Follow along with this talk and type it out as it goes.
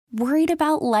Worried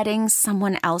about letting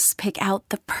someone else pick out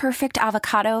the perfect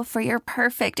avocado for your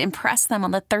perfect impress them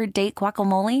on the third date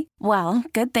guacamole? Well,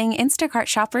 good thing Instacart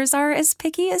shoppers are as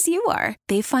picky as you are.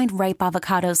 They find ripe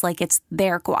avocados like it's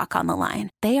their guac on the line.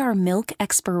 They are milk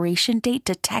expiration date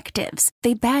detectives.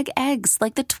 They bag eggs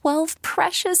like the 12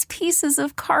 precious pieces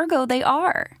of cargo they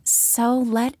are. So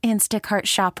let Instacart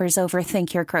shoppers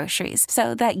overthink your groceries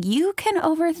so that you can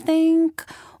overthink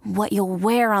what you'll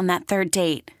wear on that third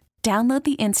date. Download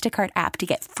the Instacart app to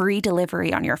get free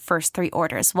delivery on your first 3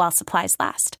 orders while supplies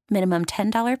last. Minimum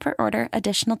 $10 per order.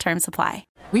 Additional terms apply.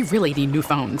 We really need new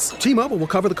phones. T-Mobile will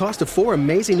cover the cost of 4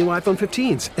 amazing new iPhone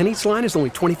 15s, and each line is only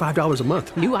 $25 a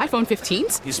month. New iPhone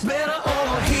 15s? It's better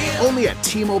over here. Only at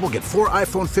T-Mobile, get 4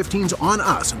 iPhone 15s on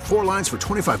us and 4 lines for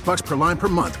 $25 per line per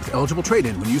month with eligible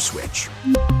trade-in when you switch.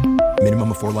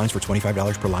 Minimum of 4 lines for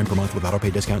 $25 per line per month with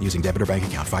autopay discount using debit or bank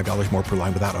account. $5 more per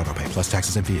line without autopay, plus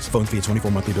taxes and fees. Phone fee at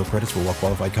 24 monthly bill credits for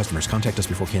well-qualified customers. Contact us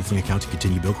before canceling account to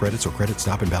continue bill credits or credit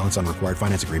stop and balance on required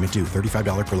finance agreement due.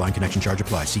 $35 per line connection charge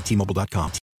applies. See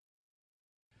T-Mobile.com.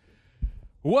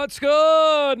 What's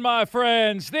good, my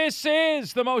friends? This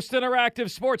is the most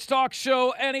interactive sports talk show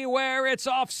anywhere. It's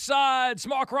Offsides.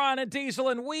 Mark, Ryan, and Diesel,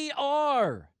 and we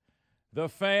are the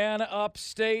Fan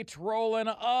Upstate, rolling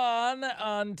on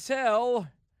until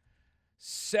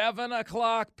 7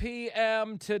 o'clock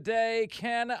p.m. today.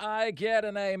 Can I get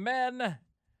an amen?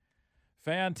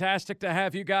 Fantastic to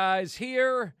have you guys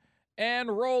here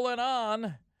and rolling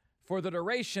on for the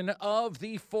duration of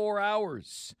the 4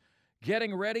 hours.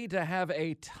 Getting ready to have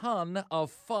a ton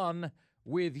of fun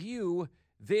with you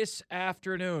this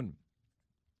afternoon.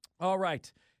 All right,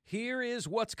 here is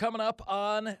what's coming up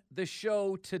on the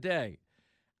show today.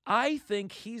 I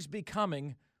think he's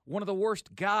becoming one of the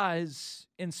worst guys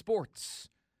in sports.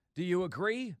 Do you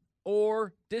agree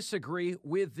or disagree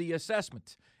with the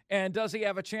assessment? And does he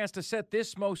have a chance to set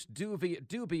this most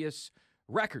dubious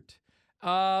record?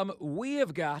 We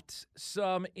have got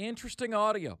some interesting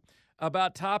audio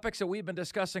about topics that we've been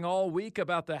discussing all week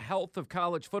about the health of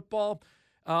college football.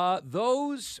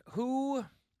 Those who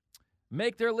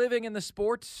make their living in the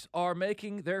sports are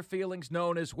making their feelings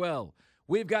known as well.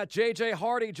 We've got J.J.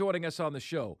 Hardy joining us on the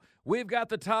show. We've got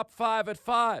the top 5 at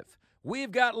 5.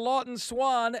 We've got Lawton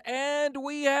Swan, and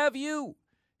we have you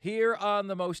here on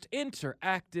the most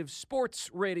interactive sports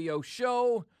radio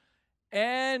show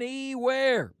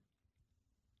anywhere.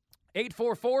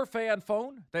 844-FAN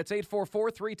phone. That's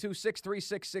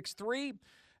 844-326-3663.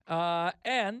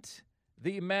 And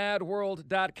the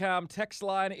madworld.com text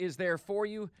line is there for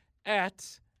you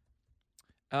at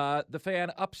the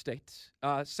Fan Upstate.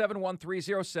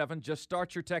 71307. Just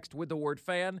start your text with the word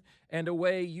fan, and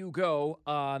away you go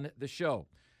on the show.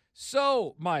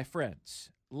 So, my friends,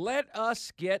 let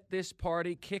us get this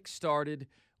party kick-started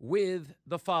with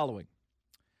the following.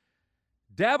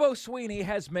 Dabo Swinney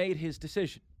has made his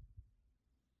decision.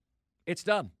 It's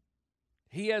done.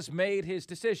 He has made his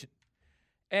decision.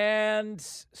 And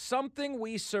something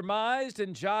we surmised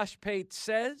and Josh Pate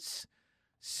says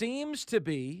seems to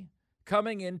be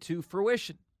coming into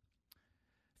fruition.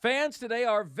 Fans today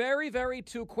are very, very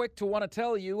too quick to want to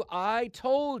tell you, I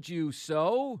told you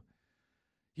so.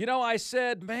 You know, I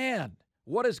said, man,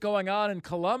 what is going on in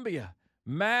Columbia?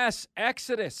 Mass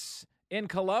exodus in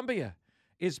Columbia.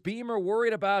 Is Beamer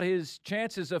worried about his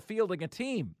chances of fielding a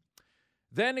team?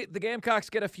 Then the Gamecocks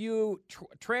get a few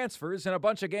transfers, and a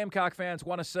bunch of Gamecock fans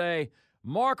want to say,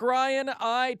 Mark Ryan,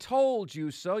 I told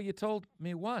you so. You told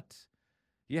me what?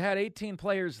 You had 18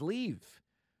 players leave.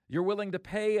 You're willing to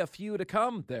pay a few to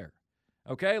come there.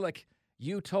 Okay? Like,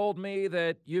 you told me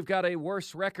that you've got a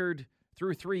worse record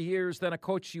through 3 years than a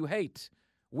coach you hate,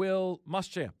 Will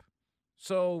Muschamp.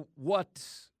 So what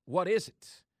is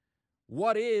it?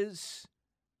 What is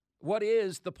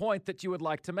the point that you would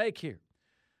like to make here?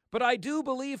 But I do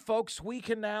believe, folks, we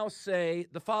can now say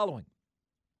the following.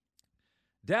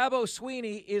 Dabo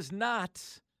Swinney is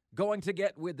not going to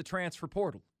get with the transfer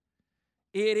portal.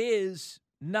 It is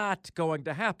not going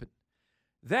to happen.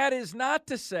 That is not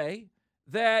to say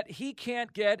that he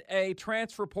can't get a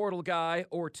transfer portal guy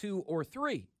or 2 or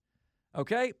 3,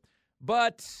 okay?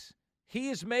 But he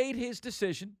has made his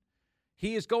decision.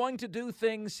 He is going to do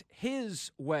things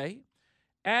his way.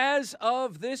 As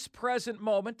of this present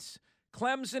moment,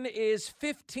 Clemson is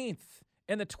 15th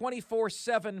in the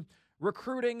 24/7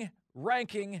 recruiting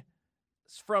ranking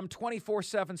from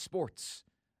 24/7 Sports.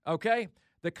 Okay?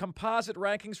 The composite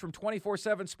rankings from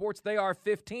 24/7 Sports, they are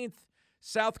 15th.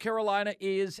 South Carolina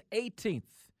is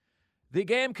 18th. The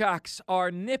Gamecocks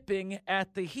are nipping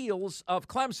at the heels of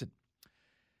Clemson.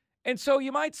 And so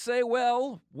you might say,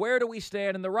 well, where do we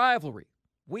stand in the rivalry?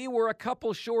 we were a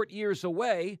couple short years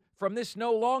away from this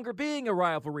no longer being a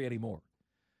rivalry anymore.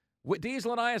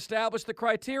 Diesel and I established the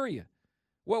criteria.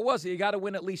 What was it? You got to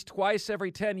win at least twice every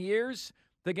 10 years.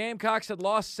 The Gamecocks had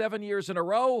lost 7 years in a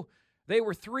row. They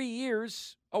were 3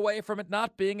 years away from it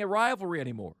not being a rivalry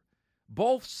anymore.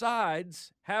 Both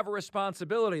sides have a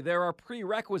responsibility. There are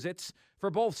prerequisites for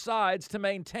both sides to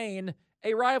maintain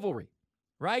a rivalry,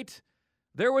 right?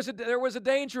 There was a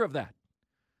danger of that.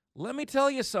 Let me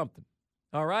tell you something,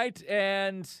 all right?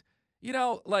 And,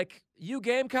 like you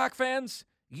Gamecock fans,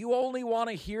 you only want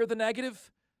to hear the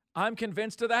negative. I'm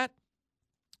convinced of that.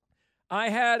 I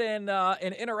had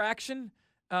an interaction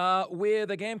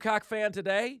with a Gamecock fan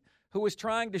today who was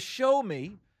trying to show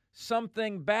me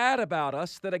something bad about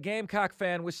us that a Gamecock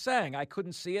fan was saying. I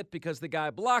couldn't see it because the guy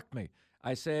blocked me.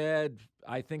 I said,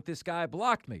 I think this guy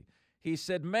blocked me. He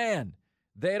said, man,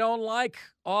 they don't like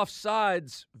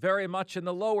offsides very much in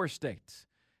the lower states.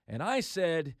 And I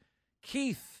said,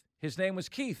 Keith, his name was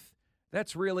Keith,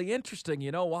 that's really interesting.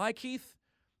 You know why, Keith?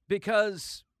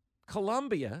 Because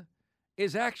Columbia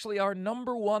is actually our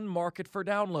number one market for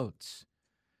downloads.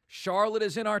 Charlotte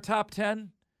is in our top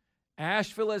 10.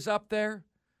 Asheville is up there.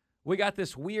 We got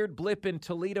this weird blip in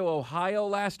Toledo, Ohio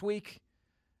last week.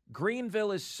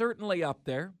 Greenville is certainly up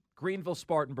there, Greenville,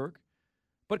 Spartanburg.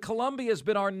 But Columbia has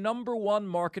been our number one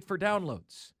market for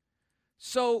downloads.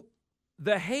 So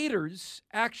the haters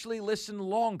actually listen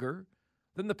longer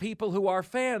than the people who are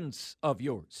fans of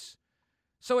yours.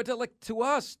 So to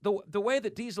us, the way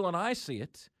that Diesel and I see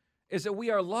it is that we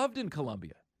are loved in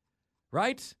Columbia,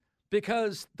 right?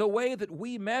 Because the way that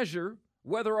we measure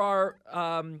whether our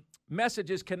message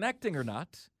is connecting or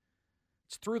not,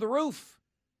 it's through the roof,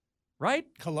 right?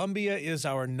 Columbia is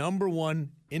our number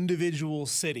one individual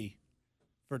city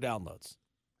for downloads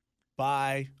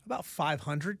by about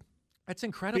 500. That's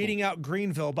incredible. Beating out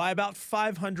Greenville by about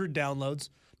 500 downloads.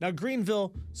 Now,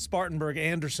 Greenville, Spartanburg,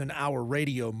 Anderson, our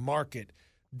radio market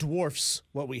dwarfs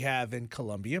what we have in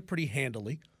Columbia pretty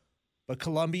handily. But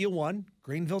Columbia 1,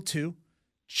 Greenville 2,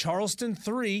 Charleston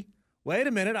 3. Wait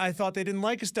a minute, I thought they didn't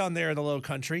like us down there in the Low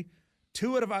Country.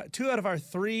 Two out of our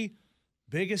three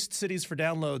biggest cities for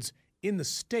downloads in the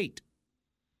state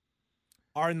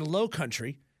are in the Low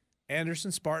Country.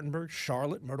 Anderson, Spartanburg,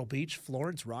 Charlotte, Myrtle Beach,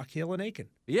 Florence, Rock Hill, and Aiken.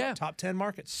 Yeah. Top 10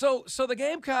 markets. So the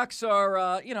Gamecocks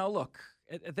are, look,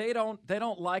 they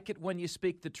don't like it when you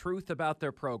speak the truth about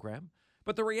their program.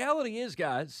 But the reality is,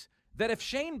 guys, that if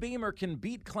Shane Beamer can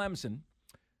beat Clemson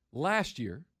last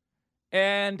year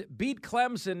and beat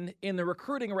Clemson in the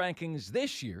recruiting rankings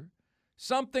this year,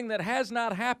 something that has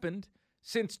not happened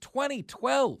since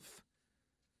 2012,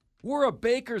 we're a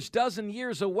baker's dozen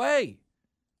years away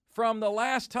from the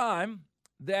last time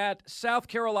that South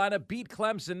Carolina beat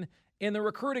Clemson in the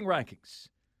recruiting rankings.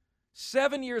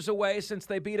 7 years away since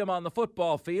they beat them on the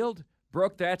football field,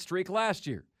 broke that streak last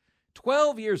year.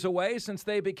 12 years away since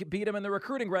they beat them in the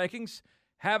recruiting rankings,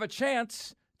 have a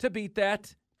chance to beat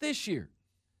that this year.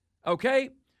 Okay?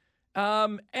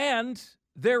 And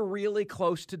they're really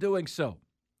close to doing so.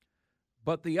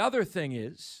 But the other thing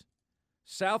is,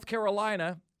 South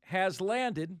Carolina has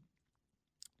landed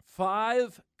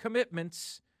 5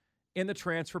 commitments in the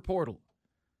transfer portal.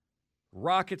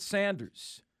 Rocket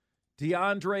Sanders,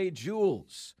 DeAndre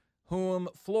Jules, whom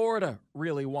Florida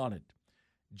really wanted,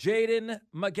 Jaden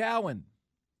McGowan,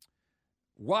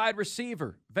 wide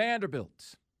receiver,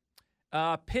 Vanderbilt,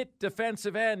 Pitt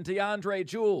defensive end, DeAndre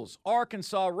Jules,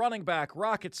 Arkansas running back,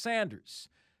 Rocket Sanders,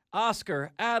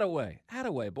 Oscar Attaway,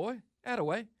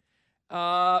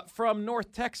 from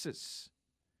North Texas,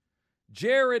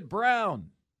 Jared Brown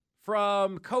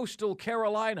from Coastal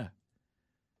Carolina.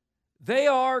 They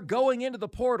are going into the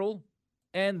portal,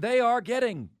 and they are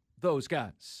getting those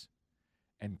guys.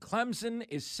 And Clemson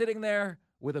is sitting there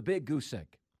with a big goose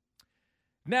egg.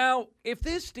 Now, if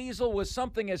this, Diesel, was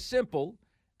something as simple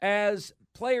as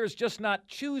players just not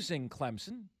choosing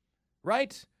Clemson,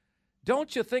 right?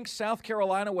 Don't you think South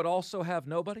Carolina would also have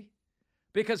nobody?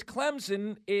 Because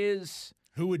Clemson is...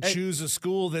 Who would choose a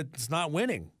school that's not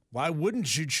winning? Why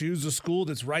wouldn't you choose a school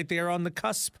that's right there on the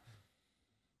cusp?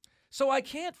 So I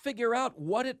can't figure out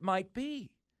what it might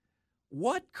be.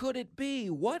 What could it be?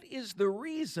 What is the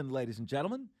reason, ladies and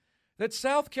gentlemen, that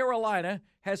South Carolina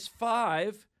has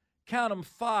 5, count them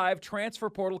 5, transfer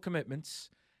portal commitments,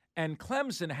 and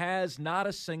Clemson has not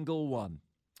a single one?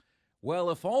 Well,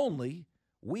 if only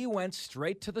we went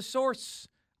straight to the source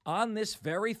on this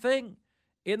very thing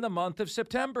in the month of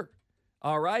September.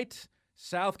 All right,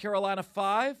 South Carolina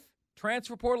 5,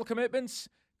 transfer portal commitments,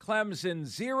 Clemson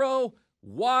 0.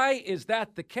 Why is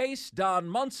that the case? Don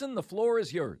Munson, the floor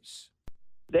is yours.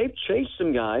 They've chased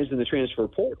some guys in the transfer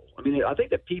portal. I mean, I think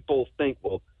that people think,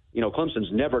 well,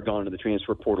 Clemson's never gone to the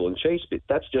transfer portal and chased it.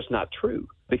 That's just not true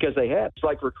because they have. It's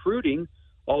like recruiting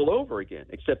all over again,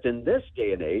 except in this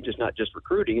day and age, it's not just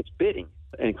recruiting, it's bidding.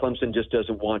 And Clemson just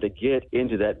doesn't want to get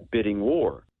into that bidding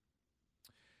war.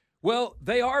 Well,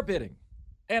 they are bidding.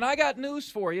 And I got news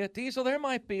for you, Diesel. There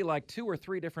might be like 2 or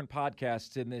 3 different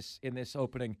podcasts in this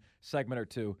opening segment or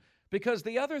two. Because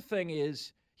the other thing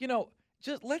is,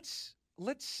 just let's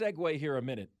segue here a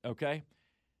minute, okay?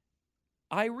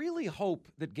 I really hope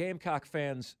that Gamecock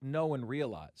fans know and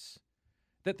realize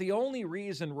that the only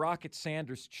reason Rocket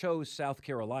Sanders chose South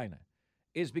Carolina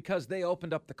is because they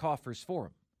opened up the coffers for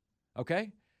him,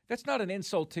 okay? That's not an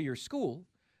insult to your school,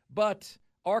 but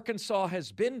Arkansas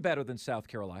has been better than South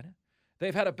Carolina.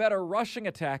 They've had a better rushing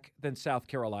attack than South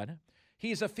Carolina.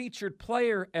 He's a featured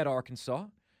player at Arkansas,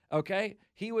 okay?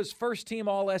 He was first-team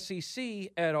All-SEC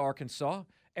at Arkansas,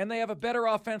 and they have a better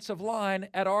offensive line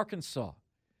at Arkansas.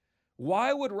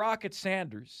 Why would Rocket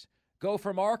Sanders go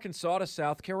from Arkansas to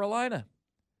South Carolina?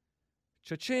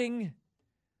 Cha-ching.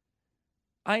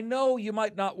 I know you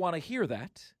might not want to hear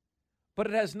that, but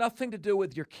it has nothing to do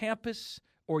with your campus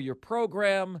or your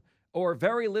program or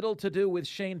very little to do with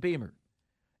Shane Beamer.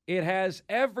 It has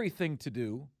everything to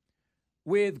do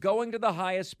with going to the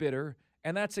highest bidder,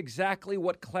 and that's exactly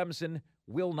what Clemson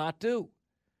will not do.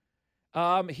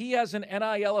 He has an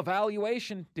NIL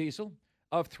evaluation, Diesel,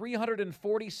 of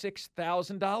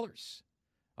 $346,000.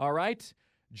 All right?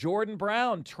 Jordan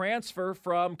Brown, transfer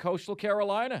from Coastal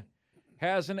Carolina,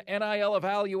 has an NIL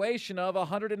evaluation of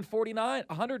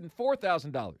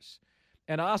 $104,000.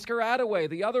 And Oscar Attaway,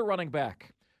 the other running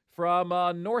back from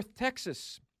North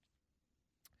Texas,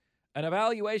 an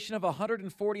evaluation of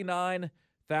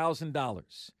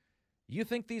 $149,000. You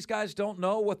think these guys don't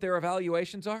know what their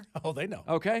evaluations are? Oh, they know.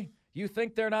 Okay. You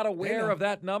think they're not aware of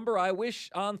that number? I wish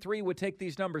On3 would take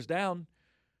these numbers down.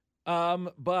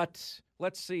 But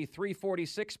let's see,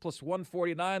 346 plus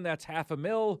 149, that's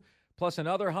 $500,000, plus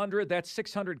another 100, that's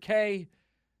 $600K.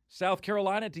 South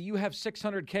Carolina, do you have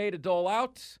 $600K to dole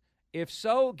out? If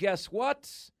so, guess what?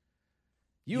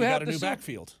 You have got a new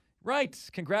backfield. Right.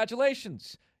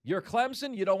 Congratulations. You're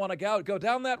Clemson. You don't want to go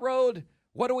down that road.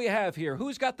 What do we have here?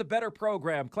 Who's got the better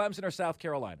program, Clemson or South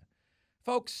Carolina?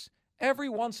 Folks, every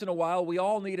once in a while, we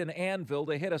all need an anvil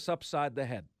to hit us upside the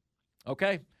head.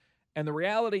 Okay? And the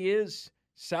reality is,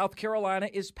 South Carolina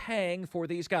is paying for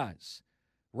these guys.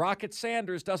 Rocket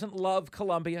Sanders doesn't love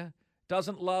Columbia,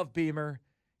 doesn't love Beamer.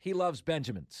 He loves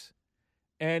Benjamins.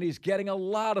 And he's getting a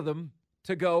lot of them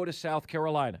to go to South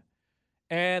Carolina.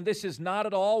 And this is not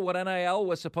at all what NIL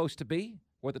was supposed to be,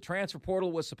 what the transfer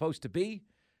portal was supposed to be.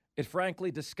 It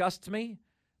frankly disgusts me.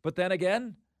 But then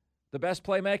again, the best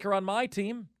playmaker on my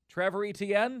team, Trevor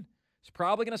Etienne, is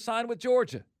probably going to sign with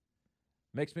Georgia.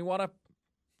 Makes me want to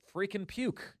freaking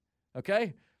puke,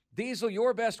 okay? Diesel,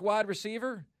 your best wide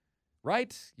receiver,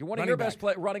 right? You're one of your best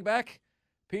running back.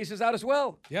 Pieces out as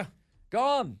well. Yeah.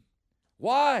 Gone.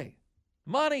 Why?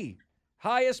 Money.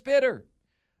 Highest bidder.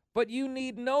 But you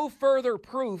need no further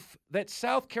proof that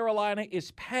South Carolina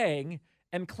is paying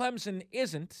and Clemson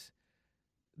isn't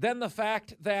than the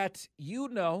fact that you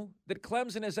know that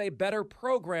Clemson is a better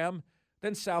program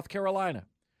than South Carolina.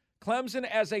 Clemson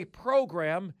as a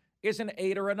program is an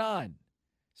 8 or a 9.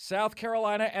 South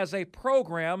Carolina as a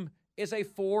program is a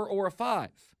 4 or a 5.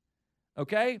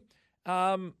 Okay?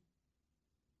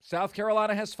 South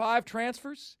Carolina has 5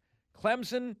 transfers.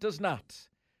 Clemson does not.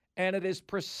 And it is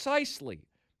precisely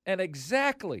and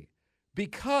exactly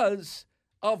because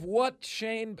of what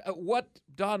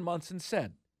Don Munson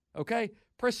said. Okay?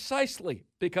 Precisely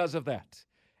because of that.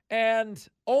 And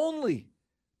only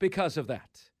because of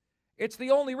that. It's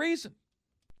the only reason.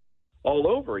 All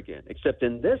over again, except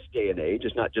in this day and age,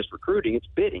 it's not just recruiting, it's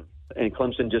bidding. And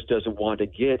Clemson just doesn't want to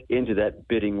get into that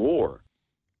bidding war.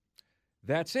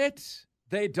 That's it.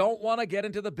 They don't want to get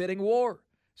into the bidding war.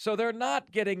 So they're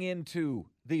not getting into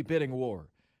the bidding war.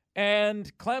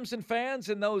 And Clemson fans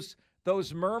and those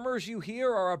murmurs you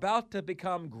hear are about to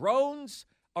become groans,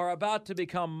 are about to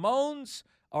become moans,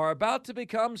 are about to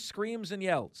become screams and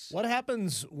yells. What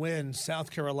happens when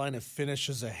South Carolina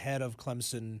finishes ahead of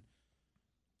Clemson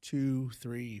 2,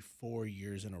 3, 4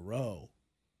 years in a row?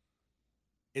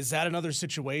 Is that another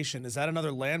situation? Is that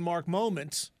another landmark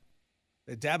moment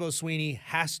that Dabo Swinney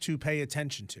has to pay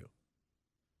attention to?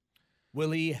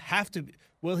 Will he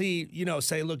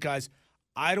say, look, guys,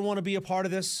 I don't want to be a part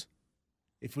of this.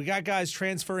 If we got guys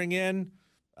transferring in,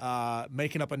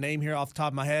 making up a name here off the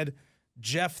top of my head,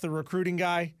 Jeff, the recruiting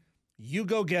guy, you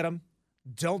go get them.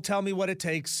 Don't tell me what it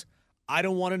takes. I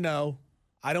don't want to know.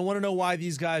 I don't want to know why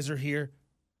these guys are here.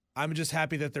 I'm just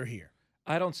happy that they're here.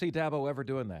 I don't see Dabo ever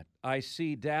doing that. I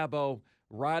see Dabo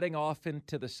riding off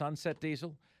into the sunset,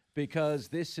 Diesel, because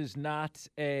this is not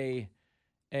a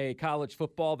college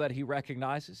football that he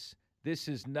recognizes. This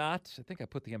is not, I think I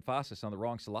put the emphasis on the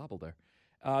wrong syllable there.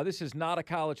 This is not a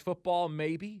college football,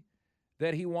 maybe,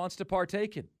 that he wants to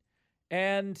partake in.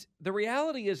 And the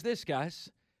reality is this,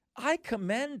 guys. I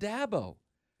commend Dabo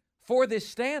for this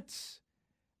stance.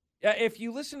 If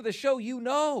you listen to the show, you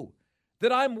know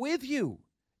that I'm with you.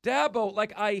 Dabo,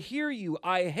 like, I hear you.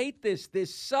 I hate this.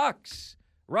 This sucks,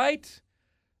 right?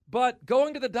 But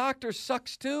going to the doctor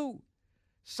sucks too.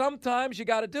 Sometimes you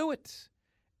got to do it.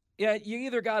 Yeah, you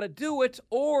either got to do it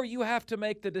or you have to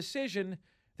make the decision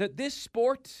that this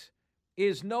sport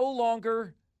is no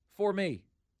longer for me.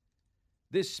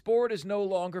 This sport is no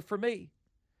longer for me.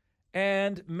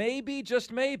 And maybe,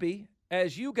 just maybe,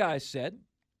 as you guys said,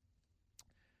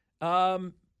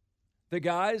 the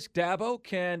guys, Dabo,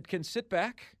 can sit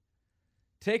back,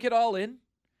 take it all in,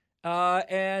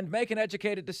 and make an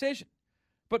educated decision.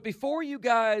 But before you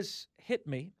guys hit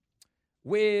me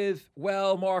with,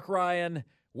 well, Mark Ryan,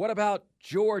 what about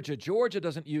Georgia? Georgia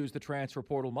doesn't use the transfer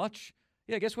portal much.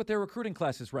 Yeah, guess what their recruiting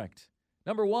class is ranked?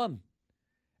 Number 1.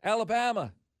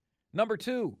 Alabama, number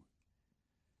 2.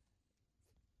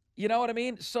 You know what I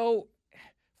mean? So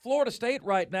Florida State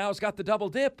right now has got the double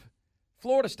dip.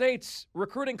 Florida State's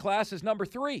recruiting class is number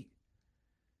 3.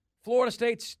 Florida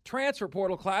State's transfer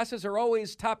portal classes are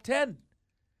always top 10.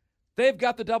 They've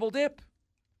got the double dip.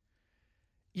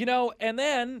 You know, and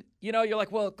then, you know, you're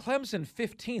like, well, Clemson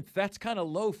 15th, that's kind of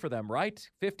low for them, right?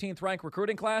 15th ranked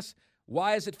recruiting class.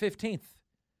 Why is it 15th?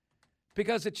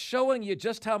 Because it's showing you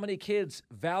just how many kids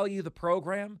value the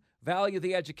program, value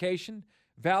the education,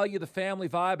 value the family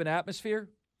vibe and atmosphere.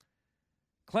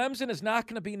 Clemson is not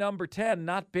going to be number 10,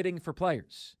 not bidding for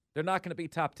players. They're not going to be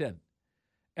top 10.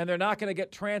 And they're not going to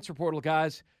get transfer portal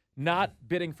guys not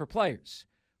bidding for players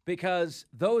because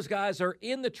those guys are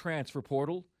in the transfer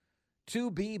portal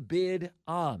to be bid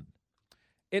on.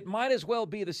 It might as well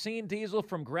be the scene, Diesel,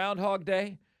 from Groundhog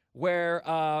Day where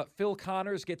Phil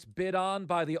Connors gets bid on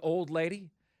by the old lady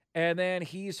and then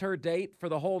he's her date for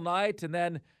the whole night and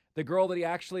then the girl that he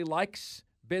actually likes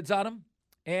bids on him,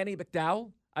 Annie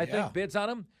McDowell, I think, bids on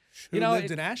him. Who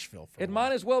lived in Asheville for a while.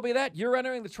 Might as well be that. You're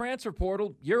entering the transfer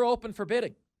portal. You're open for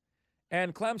bidding.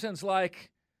 And Clemson's like,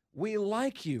 we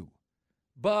like you,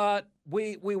 but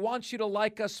we want you to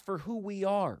like us for who we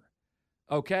are,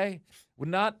 okay?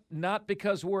 Not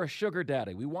because we're a sugar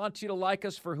daddy. We want you to like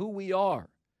us for who we are.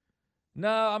 No,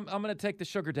 I'm going to take the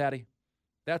sugar daddy.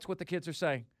 That's what the kids are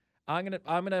saying. I'm going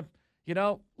to, you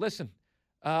know, listen,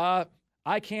 I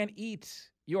can't eat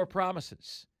your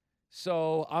promises.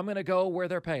 So I'm going to go where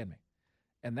they're paying me.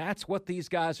 And that's what these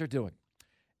guys are doing.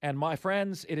 And my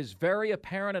friends, it is very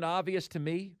apparent and obvious to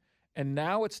me, and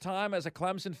now it's time as a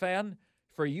Clemson fan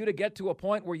for you to get to a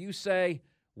point where you say,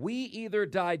 we either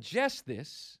digest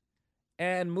this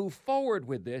and move forward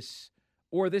with this,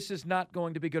 or this is not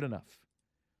going to be good enough.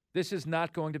 This is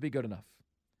not going to be good enough.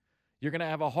 You're going to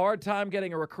have a hard time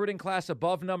getting a recruiting class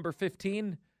above number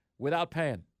 15 without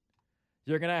paying.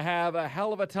 You're going to have a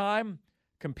hell of a time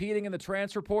competing in the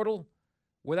transfer portal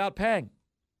without paying.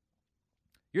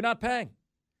 You're not paying.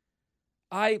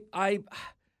 I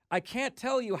can't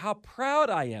tell you how proud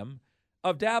I am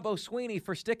of Dabo Swinney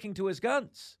for sticking to his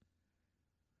guns.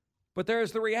 But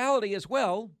there's the reality as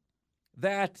well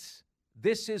that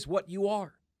this is what you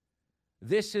are.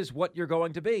 This is what you're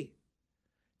going to be.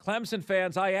 Clemson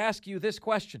fans, I ask you this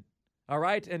question, all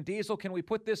right? And Diesel, can we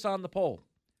put this on the poll?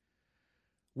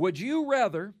 Would you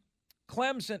rather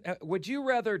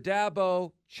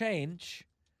Dabo change?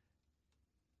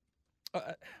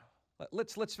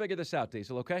 Let's figure this out,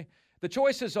 Diesel, okay? The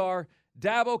choices are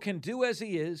Dabo can do as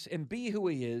he is and be who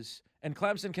he is, and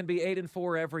Clemson can be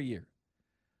 8-4 every year.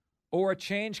 Or a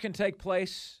change can take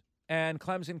place and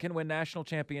Clemson can win national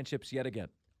championships yet again.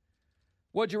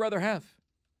 What'd you rather have?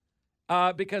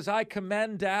 Because I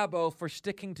commend Dabo for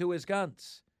sticking to his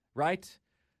guns, right?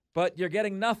 But you're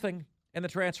getting nothing in the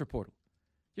transfer portal.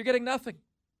 You're getting nothing,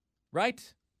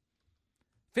 right?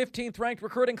 15th ranked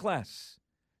recruiting class.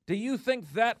 Do you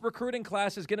think that recruiting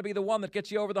class is going to be the one that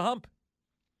gets you over the hump?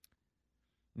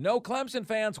 No Clemson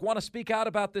fans want to speak out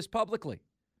about this publicly.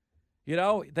 You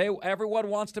know, everyone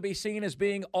wants to be seen as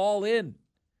being all in.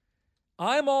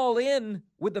 I'm all in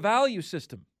with the value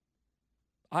system.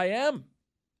 I am.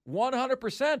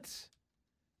 100%.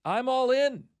 I'm all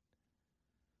in.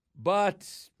 But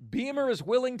Beamer is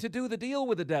willing to do the deal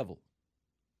with the devil.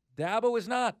 Dabo is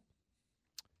not.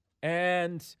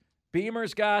 And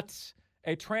Beamer's got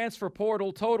a transfer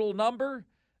portal total number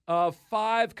of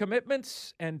 5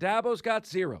 commitments, and Dabo's got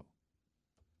 0.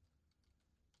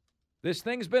 This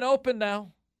thing's been open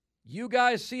now. You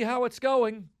guys see how it's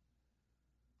going.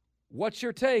 What's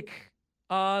your take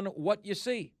on what you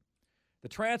see? The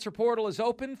transfer portal is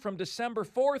open from December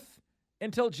 4th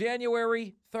until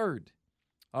January 3rd.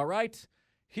 All right?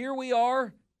 Here we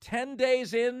are, 10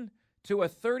 days in to a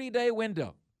 30-day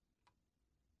window.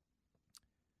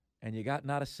 And you got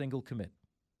not a single commit.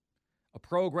 A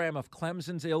program of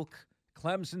Clemson's ilk,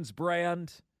 Clemson's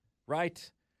brand,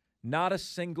 right? Not a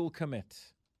single commit.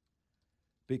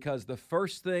 Because the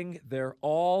first thing they're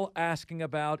all asking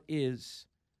about is,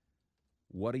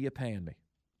 what are you paying me?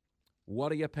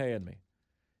 What are you paying me?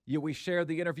 We shared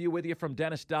the interview with you from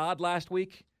Dennis Dodd last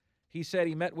week. He said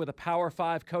he met with a Power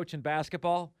 5 coach in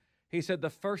basketball. He said the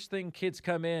first thing kids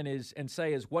come in and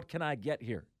say is, what can I get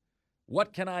here?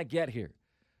 What can I get here?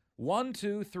 1,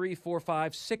 2, 3, 4,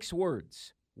 5, 6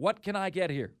 words. What can I get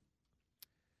here?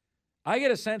 I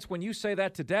get a sense when you say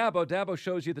that to Dabo, Dabo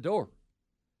shows you the door.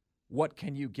 What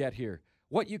can you get here?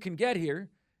 What you can get here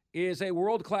is a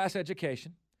world-class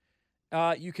education.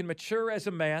 You can mature as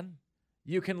a man.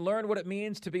 You can learn what it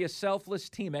means to be a selfless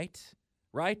teammate,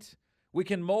 right? We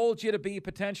can mold you to be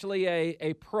potentially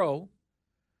a pro.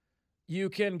 You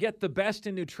can get the best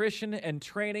in nutrition and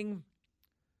training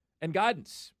and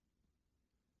guidance.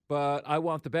 But I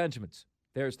want the Benjamins.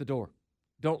 There's the door.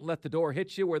 Don't let the door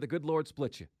hit you where the good Lord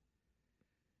splits you.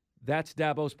 That's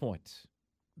Dabo's point.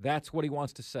 That's what he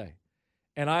wants to say.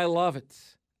 And I love it.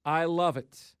 I love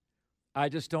it. I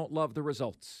just don't love the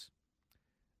results.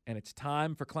 And it's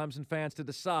time for Clemson fans to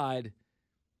decide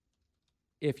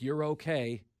if you're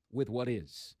okay with what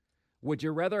is. Would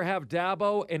you rather have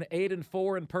Dabo an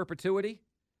 8-4 in perpetuity,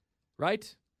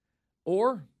 right?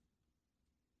 Or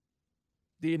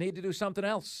do you need to do something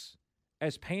else,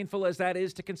 as painful as that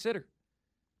is to consider?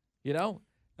 You know?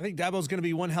 I think Dabo's going to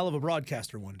be one hell of a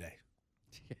broadcaster one day.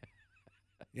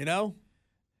 You know?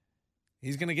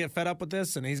 He's going to get fed up with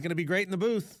this, and he's going to be great in the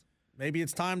booth. Maybe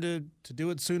it's time to do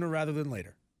it sooner rather than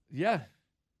later. Yeah,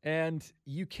 and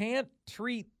you can't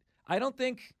treat – I don't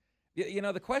think –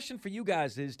 the question for you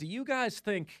guys is, do you guys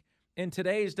think in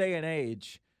today's day and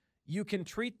age you can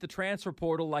treat the transfer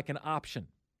portal like an option?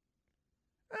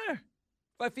 If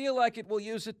I feel like it, we'll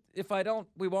use it. If I don't,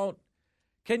 we won't.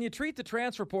 Can you treat the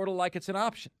transfer portal like it's an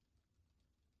option?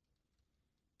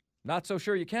 Not so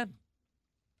sure you can.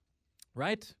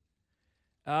 Right?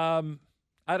 I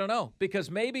don't know, because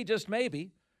maybe, just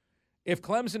maybe, if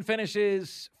Clemson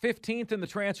finishes 15th in the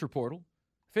transfer portal,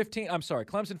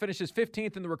 Clemson finishes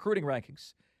 15th in the recruiting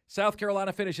rankings, South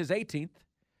Carolina finishes 18th,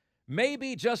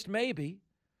 maybe, just maybe,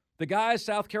 the guys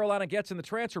South Carolina gets in the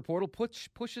transfer portal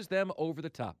pushes them over the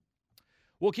top.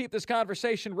 We'll keep this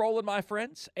conversation rolling, my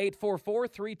friends.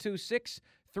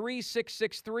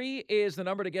 844-326-3663 is the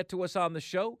number to get to us on the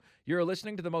show. You're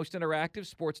listening to the most interactive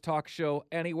sports talk show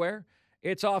anywhere.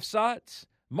 It's Offsides.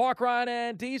 Mark, Ryan,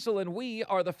 and Diesel, and we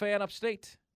are the Fan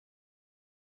Upstate.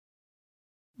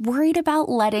 Worried about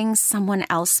letting someone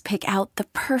else pick out the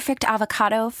perfect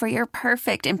avocado for your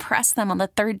perfect impress them on the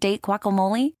third date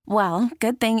guacamole? Well,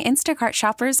 good thing Instacart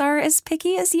shoppers are as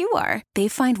picky as you are. They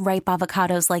find ripe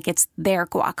avocados like it's their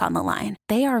guac on the line.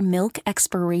 They are milk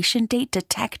expiration date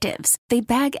detectives. They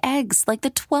bag eggs like the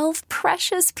 12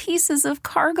 precious pieces of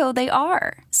cargo they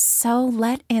are. So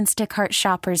let Instacart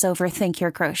shoppers overthink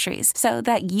your groceries so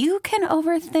that you can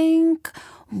overthink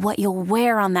what you'll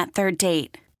wear on that third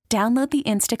date. Download the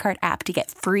Instacart app to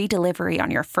get free delivery on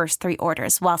your first 3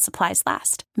 orders while supplies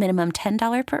last. Minimum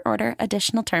 $10 per order.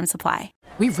 Additional terms apply.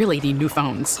 We really need new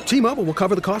phones. T-Mobile will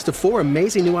cover the cost of 4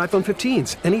 amazing new iPhone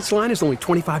 15s, and each line is only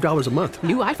 $25 a month.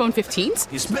 New iPhone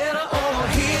 15s? It's better over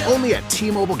here. Only at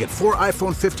T-Mobile, get 4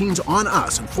 iPhone 15s on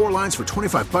us and 4 lines for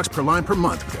 $25 per line per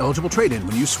month with eligible trade-in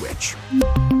when you switch.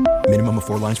 Minimum of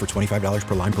 4 lines for $25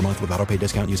 per line per month with auto pay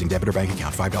discount using debit or bank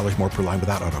account. $5 more per line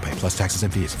without auto pay, plus taxes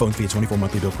and fees. Phone fee at 24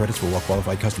 monthly bill credits for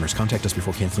well-qualified customers. Contact us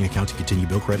before canceling account to continue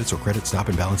bill credits or credit stop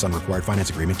and balance on required finance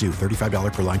agreement due.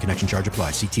 $35 per line connection charge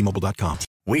applies. See T-Mobile.com.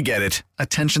 We get it.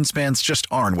 Attention spans just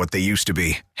aren't what they used to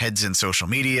be. Heads in social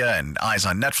media and eyes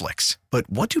on Netflix. But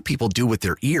what do people do with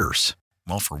their ears?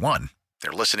 Well, for one,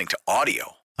 they're listening to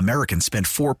audio. Americans spend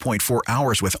 4.4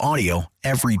 hours with audio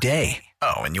every day.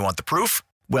 Oh, and you want the proof?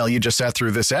 Well, you just sat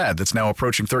through this ad that's now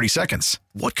approaching 30 seconds.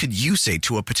 What could you say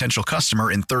to a potential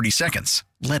customer in 30 seconds?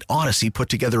 Let Odyssey put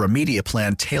together a media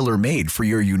plan tailor-made for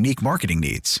your unique marketing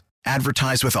needs.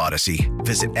 Advertise with Odyssey.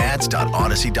 Visit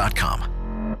ads.odyssey.com.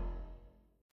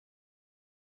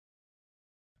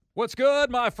 What's good,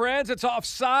 my friends? It's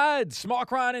Offsides.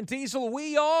 Mark, Ryan, and Diesel.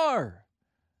 We are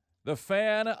the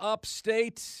Fan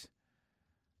Upstate.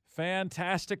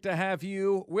 Fantastic to have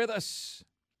you with us.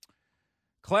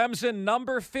 Clemson,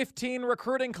 number 15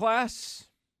 recruiting class.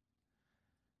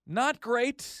 Not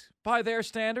great by their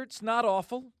standards, not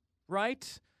awful,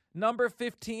 right? Number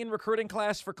 15 recruiting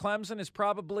class for Clemson is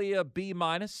probably a B-.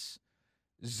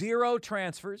 0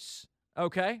 transfers,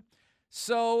 okay?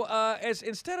 So as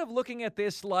instead of looking at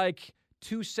this like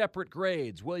two separate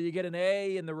grades, well, you get an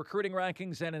A in the recruiting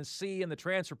rankings and a C in the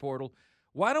transfer portal,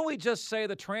 why don't we just say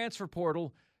the transfer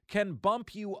portal can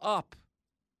bump you up,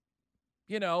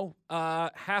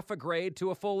 half a grade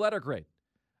to a full letter grade?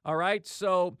 All right,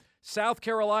 so South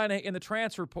Carolina in the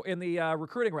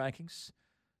recruiting rankings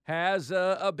has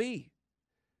a B.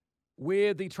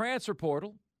 With the transfer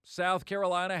portal, South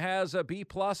Carolina has a B+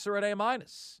 or an A-.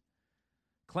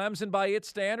 Clemson, by its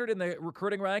standard in the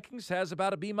recruiting rankings, has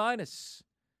about a B-.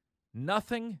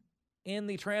 Nothing in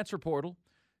the transfer portal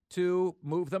to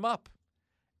move them up.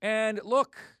 And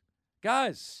look,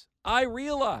 guys, I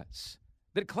realize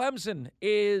that Clemson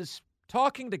is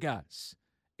talking to guys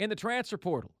in the transfer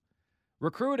portal,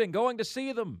 recruiting, going to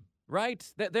see them, right?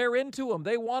 That they're into them.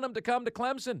 They want them to come to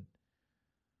Clemson.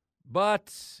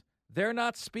 But they're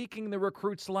not speaking the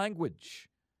recruit's language.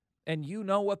 And you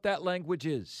know what that language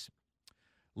is.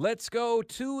 Let's go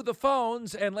to the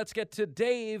phones and let's get to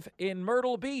Dave in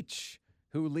Myrtle Beach,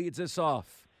 who leads us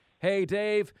off. Hey,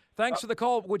 Dave, thanks for the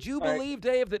call. Would you believe,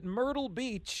 Dave, that Myrtle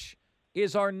Beach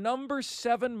is our number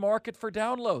 7 market for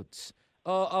downloads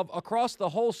across the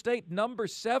whole state? Number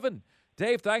 7.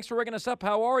 Dave, thanks for ringing us up.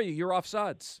 How are you? You're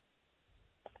Offsides.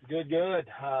 Good.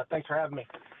 Thanks for having me.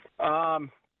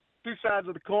 Two sides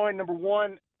of the coin. Number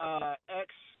one,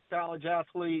 ex-college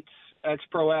athletes,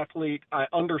 ex-pro athlete, I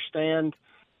understand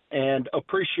and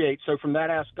appreciate. So from that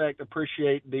aspect,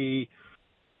 appreciate the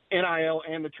NIL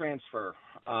and the transfer.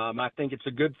 I think it's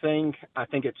a good thing. I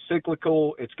think it's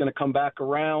cyclical. It's going to come back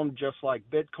around just like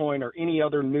Bitcoin or any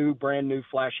other brand new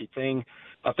flashy thing.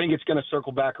 I think it's going to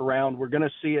circle back around. We're going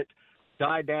to see it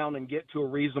die down and get to a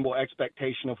reasonable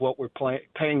expectation of what we're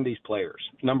paying these players,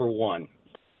 number one.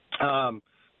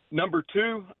 Number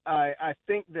two, I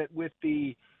think that with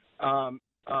the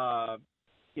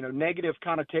negative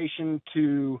connotation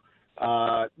to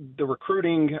the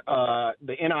recruiting,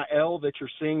 the NIL that you're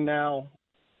seeing now,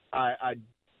 I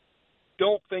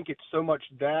don't think it's so much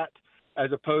that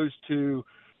as opposed to,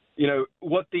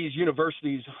 what these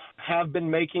universities have been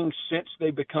making since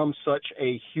they become such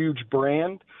a huge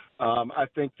brand. I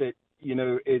think that,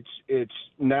 it's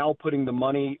now putting the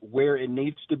money where it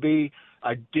needs to be.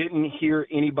 I didn't hear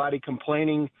anybody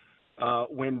complaining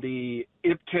when the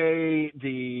IPTE,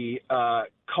 the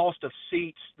cost of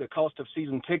seats, the cost of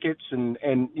season tickets, and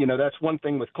that's one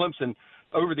thing with Clemson.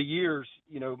 Over the years,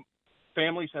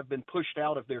 families have been pushed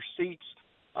out of their seats.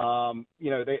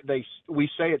 We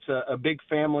say it's a big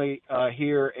family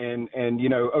here, and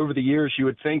over the years you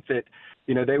would think that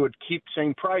they would keep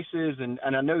same prices, and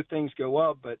I know things go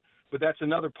up, but that's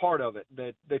another part of it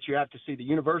that you have to see the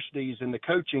universities and the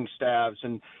coaching staffs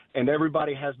and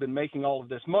everybody has been making all of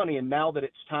this money, and now that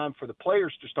it's time for the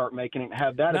players to start making it and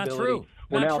have that ability,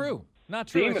 Not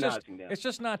true. It's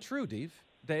just not true, Dave.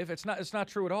 It's not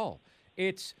true at all.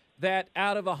 It's that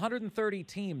out of 130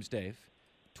 teams, Dave,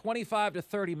 25 to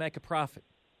 30 make a profit.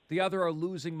 The other are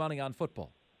losing money on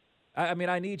football. I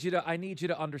need you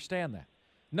to understand that.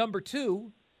 Number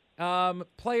two,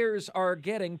 players are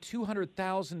getting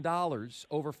 $200,000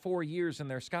 over 4 years in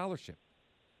their scholarship.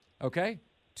 Okay?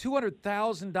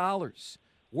 $200,000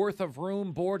 worth of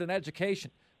room, board, and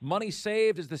education. Money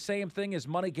saved is the same thing as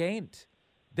money gained.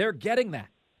 They're getting that,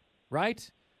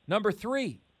 right? Number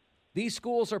three, these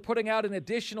schools are putting out an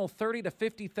additional $30,000 to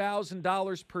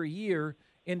 $50,000 per year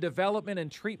in development and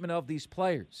treatment of these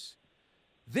players.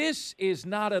 This is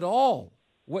not at all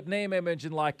what name, image,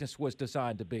 and likeness was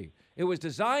designed to be. It was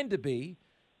designed to be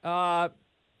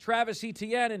Travis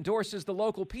Etienne endorses the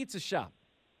local pizza shop.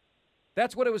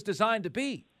 That's what it was designed to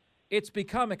be. It's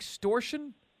become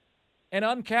extortion and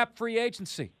uncapped free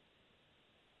agency.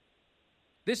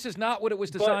 This is not what it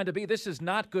was designed to be. This is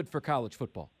not good for college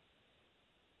football.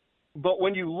 But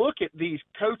when you look at these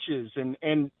coaches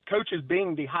and coaches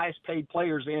being the highest paid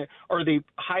players or the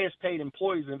highest paid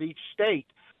employees of each state,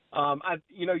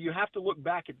 you have to look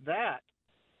back at that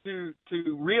to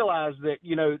realize that,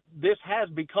 this has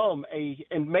become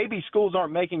and maybe schools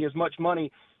aren't making as much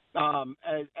money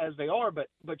as they are, but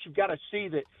you've got to see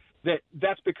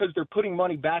that's because they're putting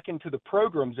money back into the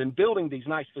programs and building these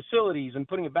nice facilities and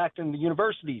putting it back into the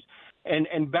universities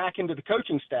and back into the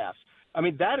coaching staffs.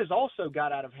 That has also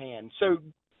got out of hand. So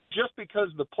just because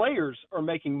the players are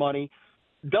making money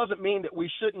doesn't mean that we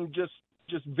shouldn't just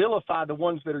vilify the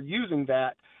ones that are using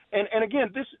that. And, And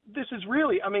again, this is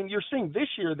really, I mean, you're seeing this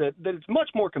year that it's much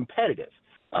more competitive.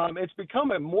 It's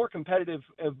become a more competitive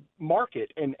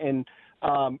market and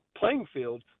playing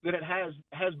field than it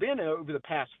has been over the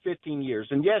past 15 years.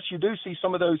 And yes, you do see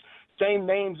some of those same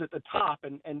names at the top,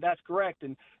 and that's correct.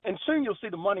 And soon you'll see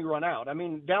the money run out. I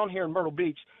mean, down here in Myrtle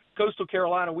Beach, Coastal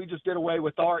Carolina, we just did away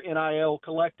with our NIL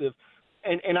collective.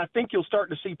 And I think you'll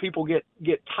start to see people get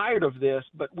tired of this,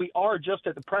 but we are just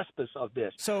at the precipice of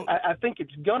this. So I think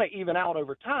it's going to even out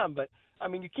over time, but I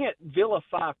mean, you can't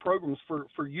vilify programs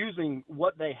for using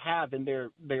what they have in their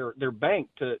bank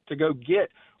to go get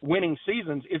winning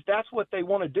seasons if that's what they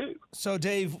want to do. So,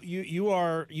 Dave, you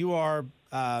are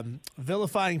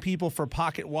vilifying people for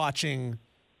pocket watching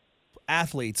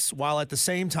athletes while at the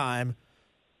same time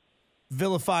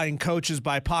vilifying coaches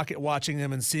by pocket watching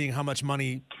them and seeing how much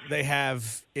money they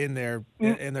have in their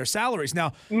salaries.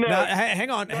 Now,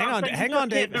 hang on,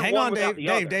 Dave. Hang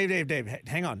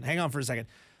on for a second.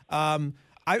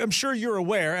 I'm sure you're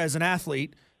aware as an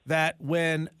athlete that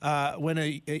when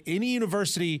any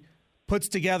university puts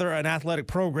together an athletic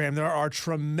program, there are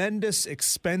tremendous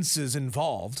expenses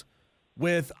involved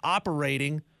with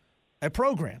operating a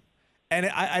program. And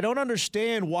I don't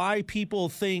understand why people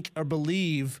think or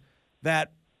believe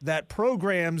that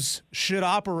programs should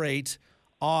operate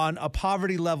on a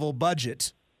poverty level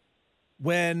budget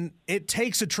when it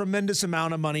takes a tremendous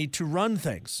amount of money to run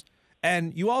things.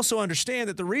 And you also understand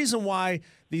that the reason why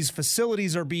these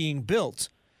facilities are being built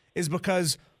is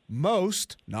because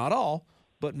most, not all,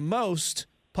 but most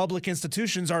public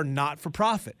institutions are not for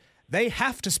profit. They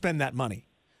have to spend that money.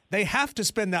 They have to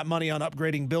spend that money on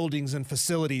upgrading buildings and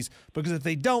facilities because if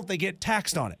they don't, they get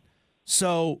taxed on it.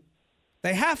 So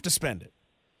they have to spend it.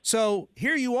 So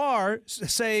here you are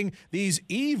saying these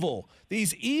evil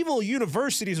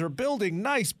universities are building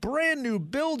nice, brand new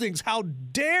buildings. How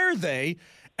dare they?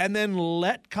 And then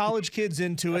let college kids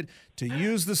into it to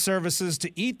use the services,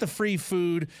 to eat the free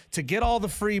food, to get all the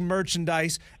free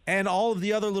merchandise, and all of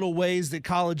the other little ways that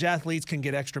college athletes can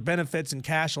get extra benefits and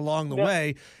cash along the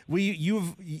way.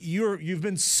 You've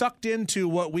been sucked into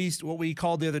what we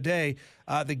called the other day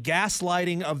the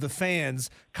gaslighting of the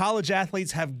fans. College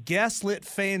athletes have gaslit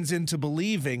fans into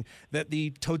believing that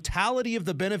the totality of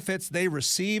the benefits they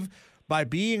receive by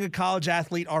being a college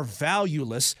athlete are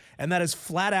valueless, and that is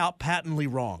flat out patently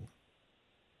wrong.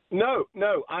 No,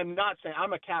 I'm not saying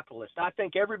I'm a capitalist. I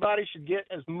think everybody should get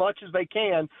as much as they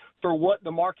can for what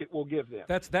the market will give them.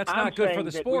 That's not good for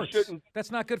the sport.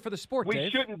 That's not good for the sport, Dave. We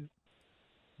shouldn't.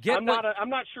 I'm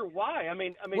not sure why. I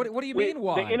mean, what do you mean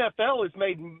why? The NFL has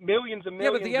made millions and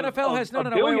millions. Yeah, but the NFL has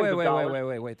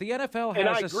wait. The NFL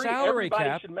has a salary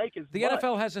cap. The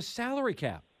NFL has a salary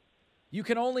cap. You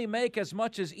can only make as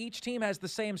much as each team has the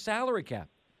same salary cap.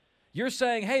 You're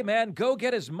saying, hey, man, go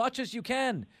get as much as you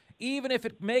can, even if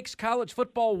it makes college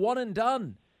football one and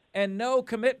done and no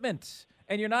commitment,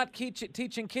 and you're not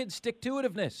teaching kids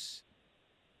stick-to-itiveness.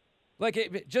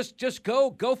 Like, just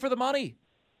go for the money.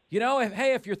 You know,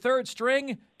 if you're third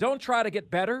string, don't try to get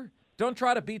better. Don't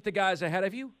try to beat the guys ahead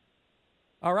of you.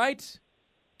 All right?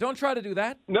 Don't try to do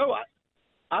that. No,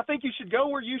 I think you should go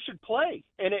where you should play.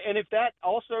 And if that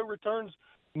also returns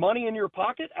money in your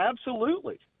pocket,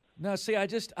 absolutely. No, see,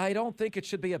 I don't think it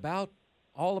should be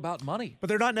all about money. But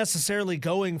they're not necessarily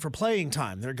going for playing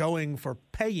time. They're going for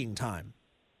paying time.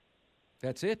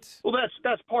 That's it. Well,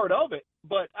 that's part of it.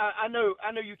 But I know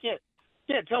you can't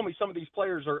tell me some of these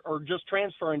players are just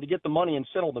transferring to get the money and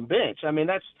sit on the bench. I mean,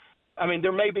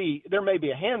 there may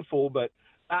be a handful, but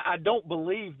I don't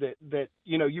believe that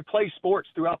you play sports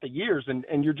throughout the years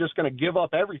and you're just going to give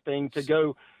up everything to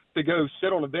go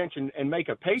sit on a bench and make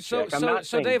a paycheck.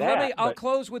 So Dave, I'll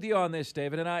close with you on this,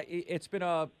 David. And it's been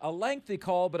a lengthy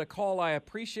call, but a call I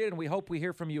appreciate, and we hope we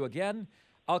hear from you again.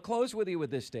 I'll close with you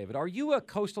with this, David. Are you a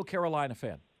Coastal Carolina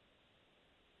fan?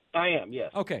 I am,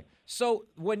 yes. Okay, so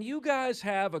when you guys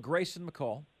have a Grayson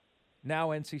McCall, now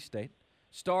NC State,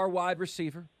 star wide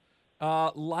receiver,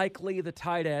 likely the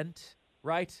tight end,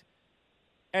 right?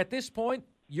 At this point,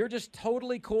 you're just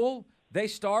totally cool. They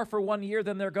star for 1 year,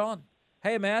 then they're gone.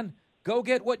 Hey, man, go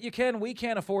get what you can. We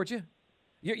can't afford you.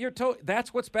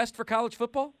 That's what's best for college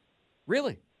football?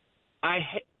 Really? I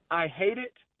hate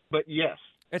it, but yes.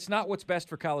 It's not what's best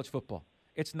for college football.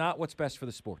 It's not what's best for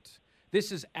the sports.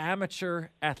 This is amateur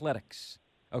athletics,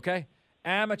 okay?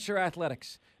 Amateur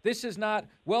athletics. This is not,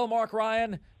 well, Mark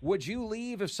Ryan, would you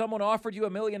leave if someone offered you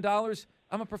 $1 million?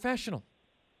 I'm a professional.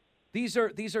 These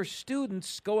are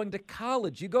students going to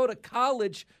college. You go to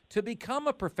college to become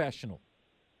a professional.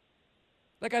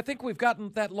 Like, I think we've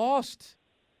gotten that lost.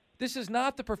 This is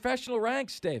not the professional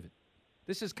ranks, David.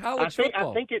 This is college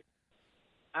football.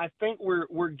 I think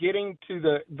we're getting to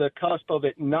the cusp of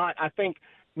it. I think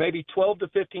maybe 12 to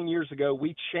 15 years ago,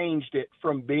 we changed it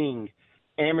from being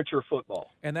amateur football.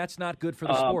 And that's not good for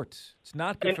the sport. It's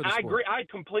not good for the sport. Agree.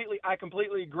 I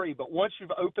completely agree. But once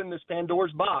you've opened this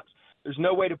Pandora's box, there's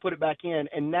no way to put it back in.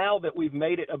 And now that we've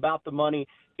made it about the money,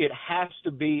 it has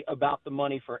to be about the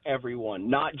money for everyone,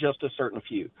 not just a certain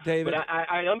few. David, but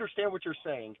I understand what you're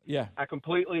saying. Yeah. I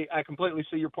completely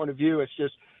see your point of view. It's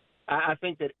just I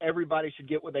think that everybody should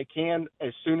get what they can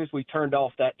as soon as we turned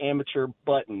off that amateur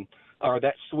button or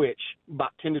that switch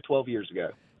about 10 to 12 years ago.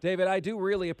 David, I do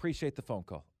really appreciate the phone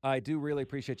call. I do really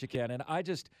appreciate you, Ken. And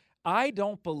I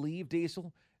don't believe,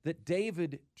 Diesel, that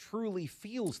David truly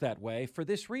feels that way for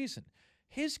this reason.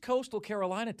 His Coastal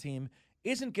Carolina team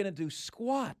isn't going to do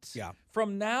squat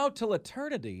from now till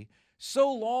eternity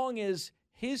so long as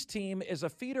his team is a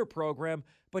feeder program.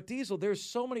 But, Diesel, there's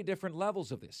so many different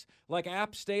levels of this. Like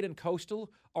App State and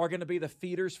Coastal are going to be the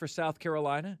feeders for South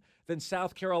Carolina. Then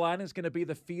South Carolina is going to be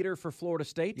the feeder for Florida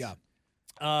State. Yeah.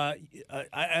 I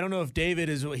don't know if David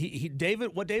is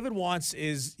David. What David wants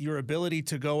is your ability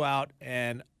to go out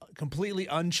and completely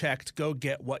unchecked go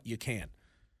get what you can.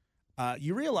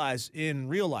 You realize in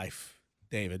real life,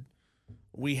 David,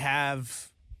 we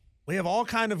have all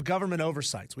kind of government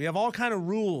oversights. We have all kind of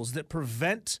rules that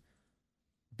prevent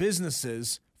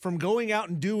businesses from going out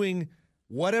and doing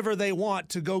whatever they want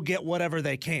to go get whatever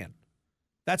they can.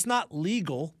 That's not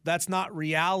legal. That's not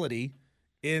reality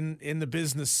in the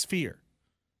business sphere.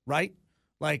 Right?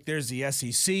 Like there's the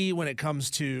SEC when it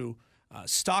comes to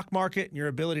stock market and your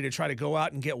ability to try to go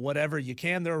out and get whatever you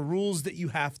can. There are rules that you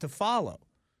have to follow.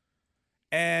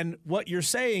 And what you're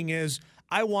saying is,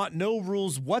 I want no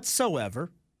rules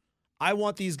whatsoever. I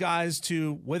want these guys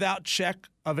to, without check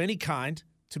of any kind,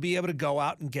 to be able to go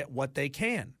out and get what they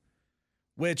can,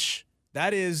 which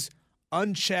that is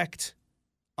unchecked,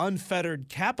 unfettered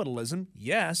capitalism,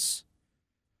 yes.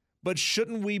 But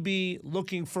shouldn't we be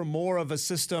looking for more of a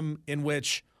system in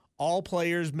which all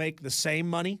players make the same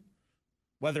money,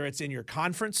 whether it's in your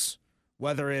conference,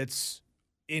 whether it's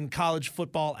in college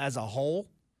football as a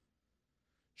whole?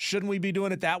 Shouldn't we be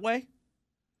doing it that way?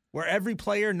 Where every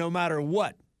player, no matter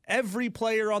what, every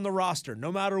player on the roster,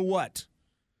 no matter what,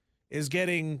 is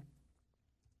getting,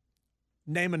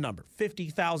 name a number,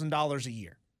 $50,000 a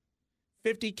year.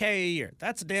 $50K a year.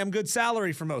 That's a damn good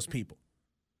salary for most people.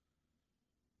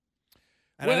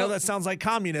 And I know that sounds like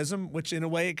communism, which in a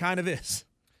way it kind of is.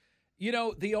 You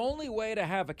know, the only way to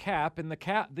have a cap, and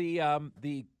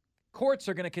the courts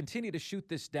are going to continue to shoot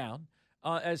this down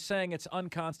as saying it's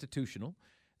unconstitutional.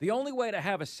 The only way to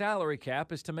have a salary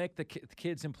cap is to make the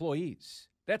kids employees.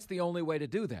 That's the only way to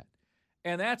do that.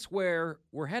 And that's where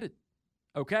we're headed,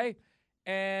 okay?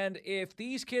 And if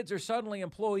these kids are suddenly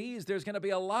employees, there's going to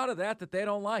be a lot of that they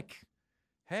don't like.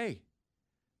 Hey,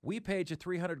 we paid you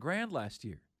 $300,000 last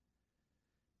year.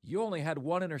 You only had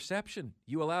one interception.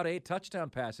 You allowed 8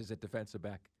 touchdown passes at defensive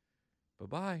back.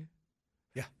 Bye-bye.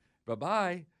 Yeah.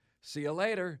 Bye-bye. See you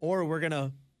later. Or we're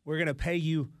gonna pay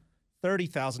you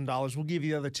 $30,000. We'll give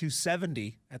you the other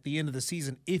 $270 at the end of the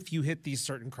season if you hit these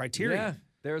certain criteria. Yeah,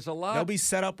 there's a lot. They'll be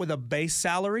set up with a base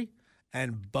salary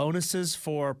and bonuses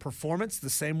for performance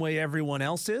the same way everyone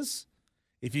else is.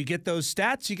 If you get those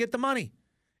stats, you get the money.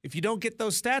 If you don't get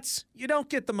those stats, you don't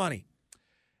get the money.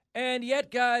 And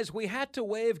yet, guys, we had to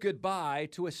wave goodbye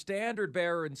to a standard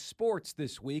bearer in sports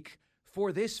this week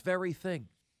for this very thing.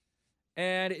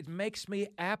 And it makes me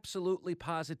absolutely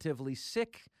positively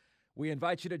sick. We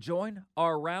invite you to join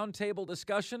our roundtable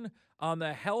discussion on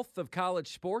the health of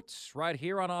college sports right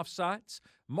here on Offsides.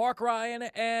 Mark Ryan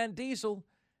and Diesel,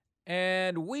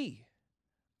 and we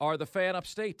are the Fan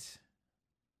Upstate.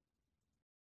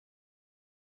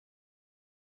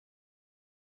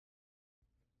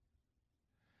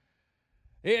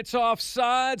 It's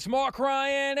Offsides, Mark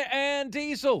Ryan and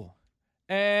Diesel.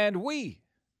 And we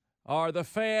are the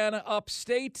Fan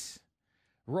Upstate.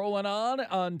 Rolling on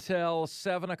until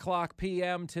 7 o'clock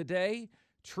p.m. today.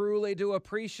 Truly do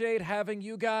appreciate having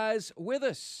you guys with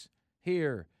us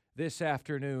here this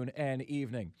afternoon and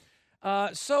evening.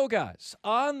 So, guys,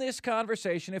 on this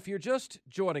conversation, if you're just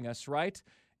joining us, right,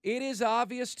 it is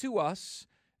obvious to us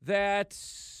that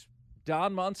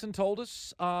Don Munson told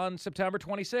us on September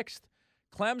 26th,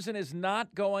 Clemson is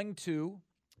not going to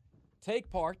take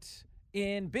part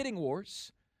in bidding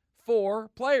wars for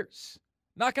players.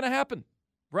 Not going to happen,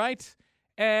 right?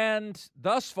 And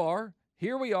thus far,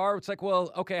 here we are. It's like,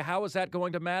 well, okay, how is that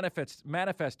going to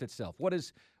manifest itself? What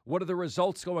are the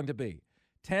results going to be?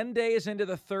 10 days into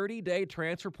the 30-day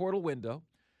transfer portal window,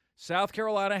 South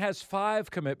Carolina has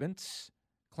 5 commitments.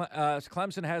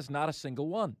 Clemson has not a single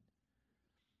one.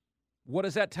 What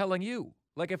is that telling you?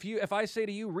 Like if I say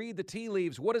to you, read the tea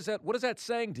leaves, what is that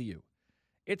saying to you?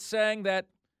 It's saying that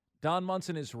Don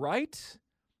Munson is right,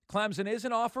 Clemson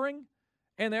isn't offering,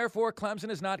 and therefore Clemson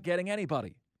is not getting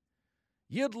anybody.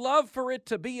 You'd love for it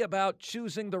to be about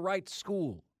choosing the right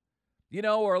school,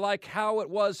 or like how it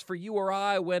was for you or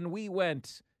I when we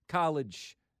went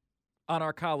college on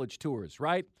our college tours,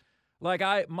 right?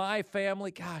 Like my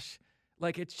family, gosh,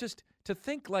 like it's just to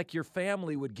think like your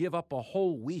family would give up a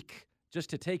whole week just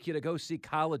to take you to go see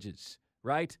colleges,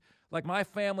 right? Like my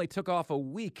family took off a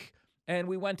week and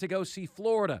we went to go see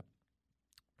Florida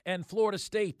and Florida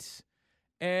State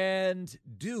and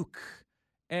Duke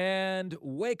and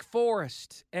Wake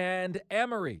Forest and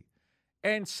Emory.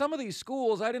 And some of these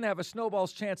schools I didn't have a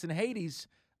snowball's chance in Hades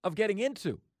of getting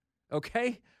into,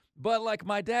 okay? But like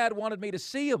my dad wanted me to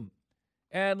see them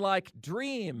and like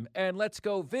dream and let's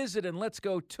go visit and let's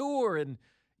go tour. And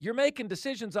you're making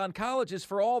decisions on colleges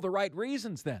for all the right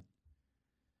reasons then.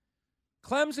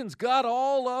 Clemson's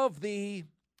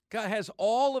has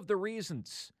all of the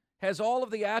reasons, has all of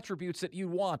the attributes that you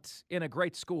want in a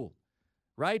great school,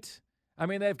 right? I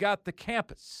mean, they've got the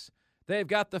campus. They've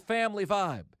got the family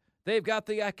vibe. They've got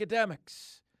the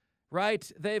academics,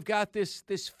 right? They've got this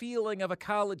feeling of a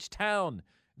college town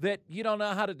that you don't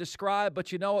know how to describe,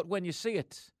 but you know it when you see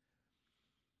it.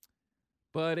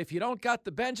 But if you don't got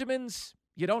the Benjamins,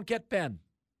 you don't get Ben.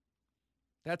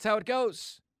 That's how it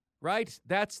goes, right?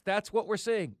 That's what we're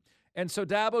seeing. And so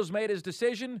Dabo's made his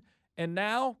decision, and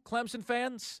now, Clemson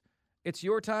fans, it's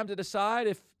your time to decide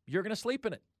if you're going to sleep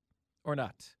in it or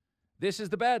not. This is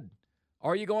the bed.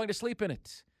 Are you going to sleep in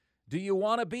it? Do you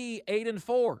want to be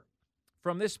 8-4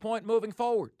 from this point moving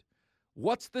forward?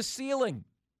 What's the ceiling?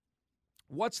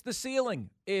 What's the ceiling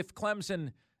if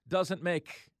Clemson doesn't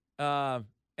make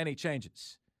any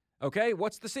changes? Okay,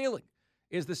 what's the ceiling?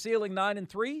 Is the ceiling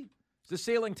 9-3? Is the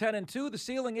ceiling 10-2? The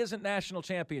ceiling isn't national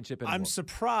championship anymore. I'm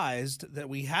surprised that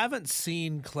we haven't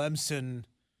seen Clemson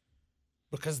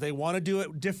because they want to do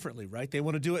it differently, right? They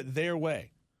want to do it their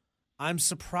way. I'm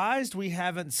surprised we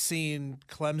haven't seen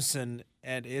Clemson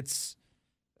and its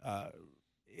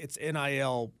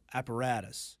NIL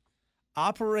apparatus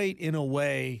operate in a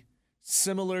way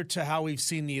similar to how we've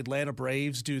seen the Atlanta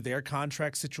Braves do their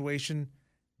contract situation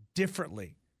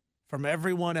differently from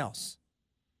everyone else.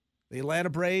 The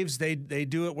Atlanta Braves, they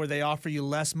do it where they offer you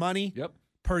less money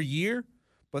per year,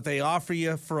 but they offer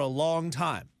you for a long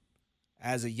time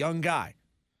as a young guy.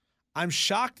 I'm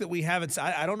shocked that we haven't –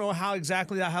 I don't know how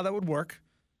that would work,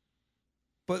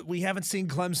 but we haven't seen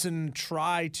Clemson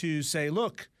try to say,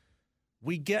 look,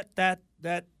 we get that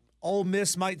Ole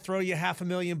Miss might throw you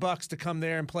 $500,000 to come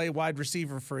there and play wide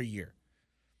receiver for a year.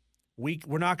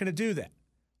 We're not going to do that.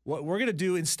 What we're going to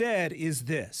do instead is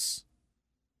this.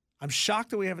 I'm shocked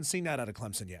that we haven't seen that out of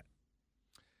Clemson yet.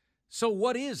 So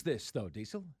what is this, though,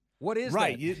 Diesel? What is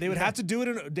right? That? They would have to do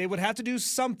it. They would have to do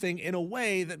something in a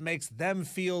way that makes them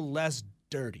feel less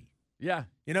dirty. Yeah,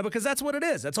 because that's what it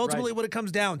is. That's ultimately what it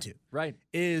comes down to. Right?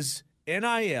 Is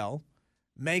NIL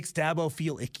makes Dabo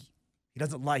feel icky. He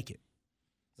doesn't like it.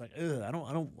 It's like, ugh, I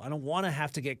don't want to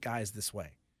have to get guys this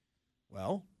way.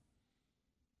 Well,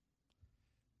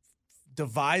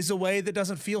 devise a way that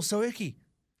doesn't feel so icky.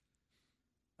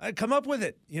 Come up with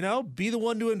it, be the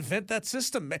one to invent that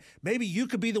system. Maybe you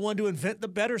could be the one to invent the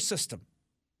better system.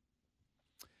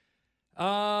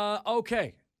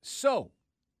 Okay. So,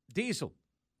 Diesel,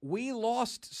 we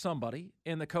lost somebody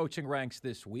in the coaching ranks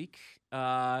this week,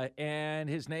 and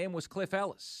his name was Cliff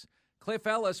Ellis. Cliff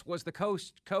Ellis was the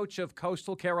coach of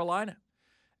Coastal Carolina,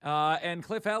 and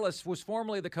Cliff Ellis was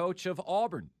formerly the coach of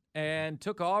Auburn and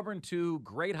took Auburn to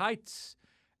great heights,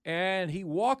 and he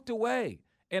walked away.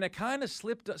 And it kind of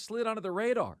slid under the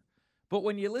radar. But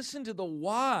when you listen to the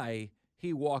why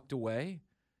he walked away,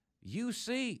 you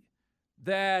see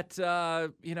that,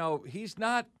 he's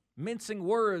not mincing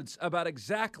words about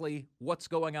exactly what's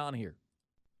going on here.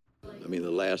 I mean,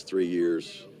 the last 3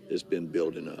 years it's been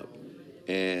building up.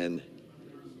 And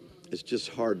it's just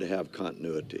hard to have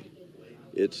continuity.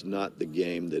 It's not the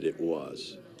game that it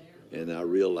was. And I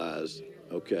realized,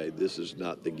 okay, this is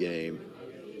not the game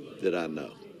that I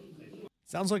know.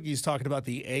 Sounds like he's talking about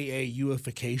the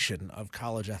AAUification of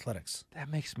college athletics.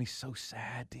 That makes me so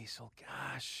sad, Diesel.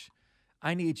 Gosh,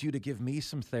 I need you to give me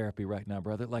some therapy right now,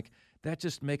 brother. Like, that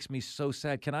just makes me so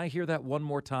sad. Can I hear that one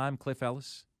more time, Cliff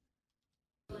Ellis?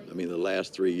 I mean, the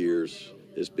last 3 years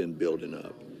it's been building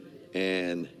up.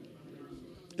 And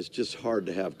it's just hard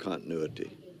to have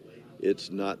continuity.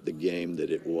 It's not the game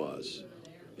that it was.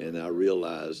 And I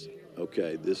realized,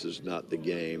 okay, this is not the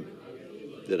game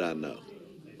that I know.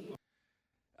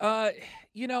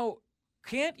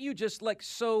 Can't you just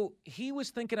so he was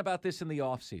thinking about this in the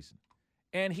offseason,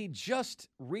 and he just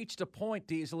reached a point,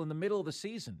 Diesel, in the middle of the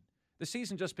season The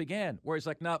season just began, where he's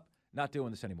like, nope, not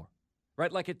doing this anymore.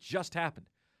 Right? Like it just happened.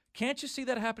 Can't you see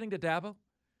that happening to Dabo?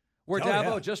 Where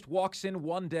Dabo just walks in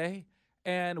one day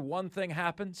and one thing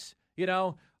happens, you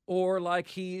know, or like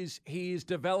he's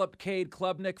developed Cade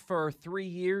Klubnik for 3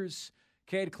 years.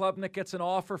 Cade Klubnik gets an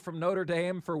offer from Notre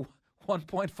Dame for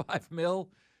 $1.5 million.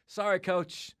 Sorry,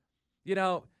 coach. You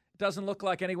know, it doesn't look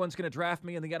like anyone's going to draft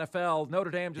me in the NFL. Notre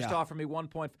Dame just offered me $1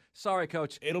 point. Sorry,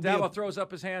 coach. Dabo throws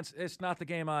up his hands. It's not the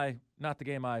game I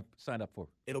signed up for.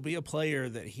 It'll be a player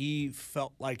that he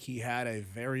felt like he had a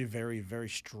very, very, very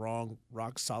strong,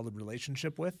 rock solid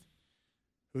relationship with,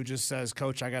 who just says,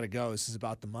 "Coach, I got to go. This is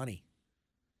about the money."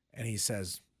 And he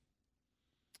says,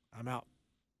 "I'm out.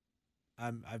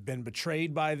 I've been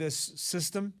betrayed by this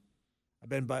system. I've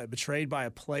been betrayed by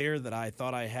a player that I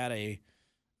thought I had a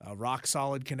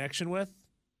rock-solid connection with.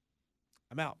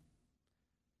 I'm out."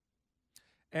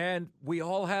 And we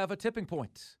all have a tipping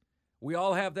point. We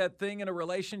all have that thing in a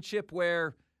relationship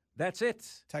where that's it.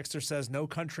 Texter says, "No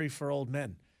country for old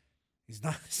men." He's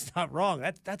not wrong.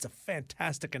 That's a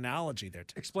fantastic analogy there.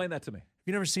 Texter. Explain that to me. Have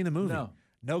you never seen the movie?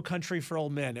 No Country for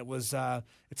Old Men. It was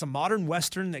it's a modern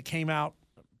Western that came out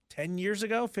 10 years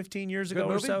ago, 15 years ago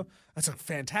or so. That's a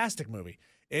fantastic movie.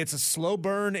 It's a slow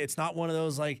burn. It's not one of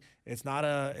those like it's not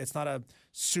a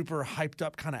super hyped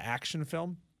up kind of action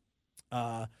film.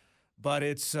 But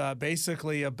it's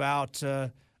basically about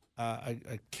a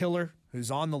killer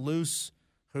who's on the loose,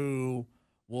 who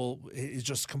is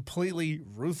just completely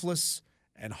ruthless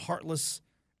and heartless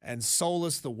and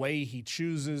soulless the way he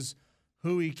chooses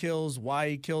who he kills, why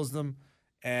he kills them.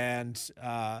 And,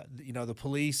 the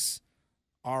police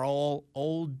are all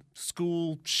old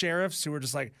school sheriffs who are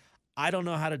just like, I don't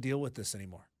know how to deal with this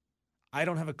anymore. I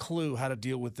don't have a clue how to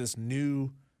deal with this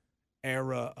new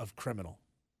era of criminal.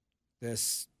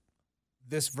 This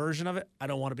version of it, I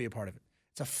don't want to be a part of it.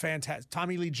 It's a fantastic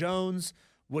Tommy Lee Jones,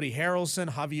 Woody Harrelson,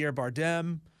 Javier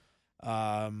Bardem.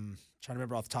 Trying to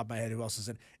remember off the top of my head who else is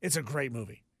in. It's a great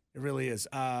movie. It really is.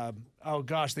 The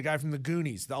guy from the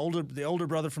Goonies, the older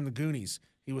brother from the Goonies.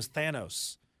 He was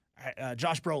Thanos.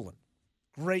 Josh Brolin.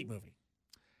 Great movie.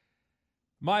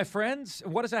 My friends,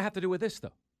 what does that have to do with this,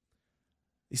 though?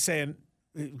 He's saying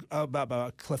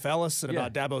about Cliff Ellis and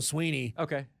about Dabo Sweeney.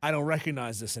 Okay. I don't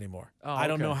recognize this anymore. Oh, I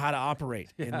don't know how to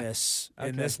operate in this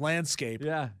landscape.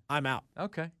 Yeah. I'm out.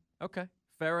 Okay.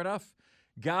 Fair enough.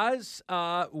 Guys,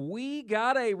 we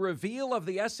got a reveal of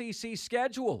the SEC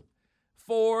schedule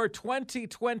for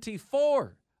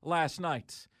 2024 last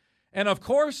night. And, of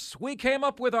course, we came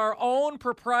up with our own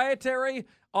proprietary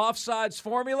Offsides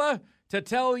formula to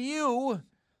tell you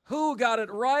who got it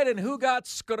right and who got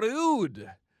screwed.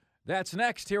 That's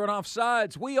next here on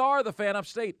Offsides. We are the Fan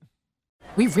Upstate.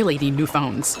 We really need new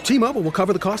phones. T-Mobile will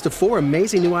cover the cost of 4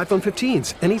 amazing new iPhone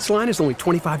 15s, and each line is only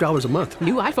 $25 a month.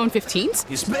 New iPhone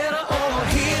 15s? It's better over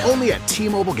here. Only at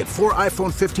T-Mobile, get 4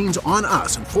 iPhone 15s on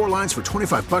us and 4 lines for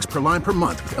 $25 per line per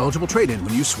month with eligible trade-in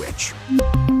when you switch.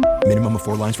 Minimum of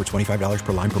 4 lines for $25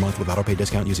 per line per month with autopay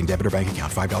discount using debit or bank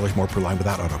account. $5 more per line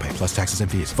without autopay, plus taxes and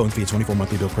fees. Phone fee at 24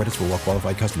 monthly bill credits for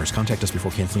well-qualified customers. Contact us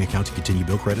before canceling account to continue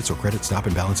bill credits or credit stop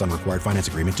and balance on required finance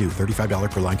agreement due.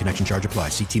 $35 per line connection charge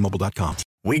applies. See T-Mobile.com.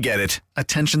 We get it.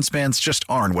 Attention spans just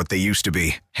aren't what they used to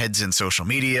be. Heads in social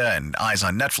media and eyes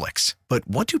on Netflix. But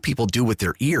what do people do with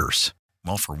their ears?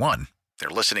 Well, for one, they're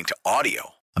listening to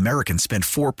audio. Americans spend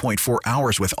 4.4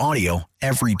 hours with audio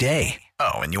every day.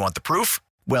 Oh, and you want the proof?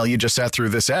 Well, you just sat through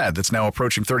this ad that's now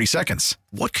approaching 30 seconds.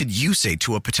 What could you say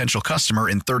to a potential customer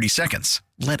in 30 seconds?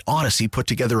 Let Odyssey put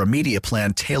together a media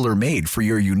plan tailor-made for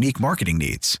your unique marketing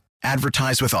needs.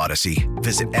 Advertise with Odyssey.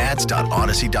 Visit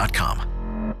ads.odyssey.com.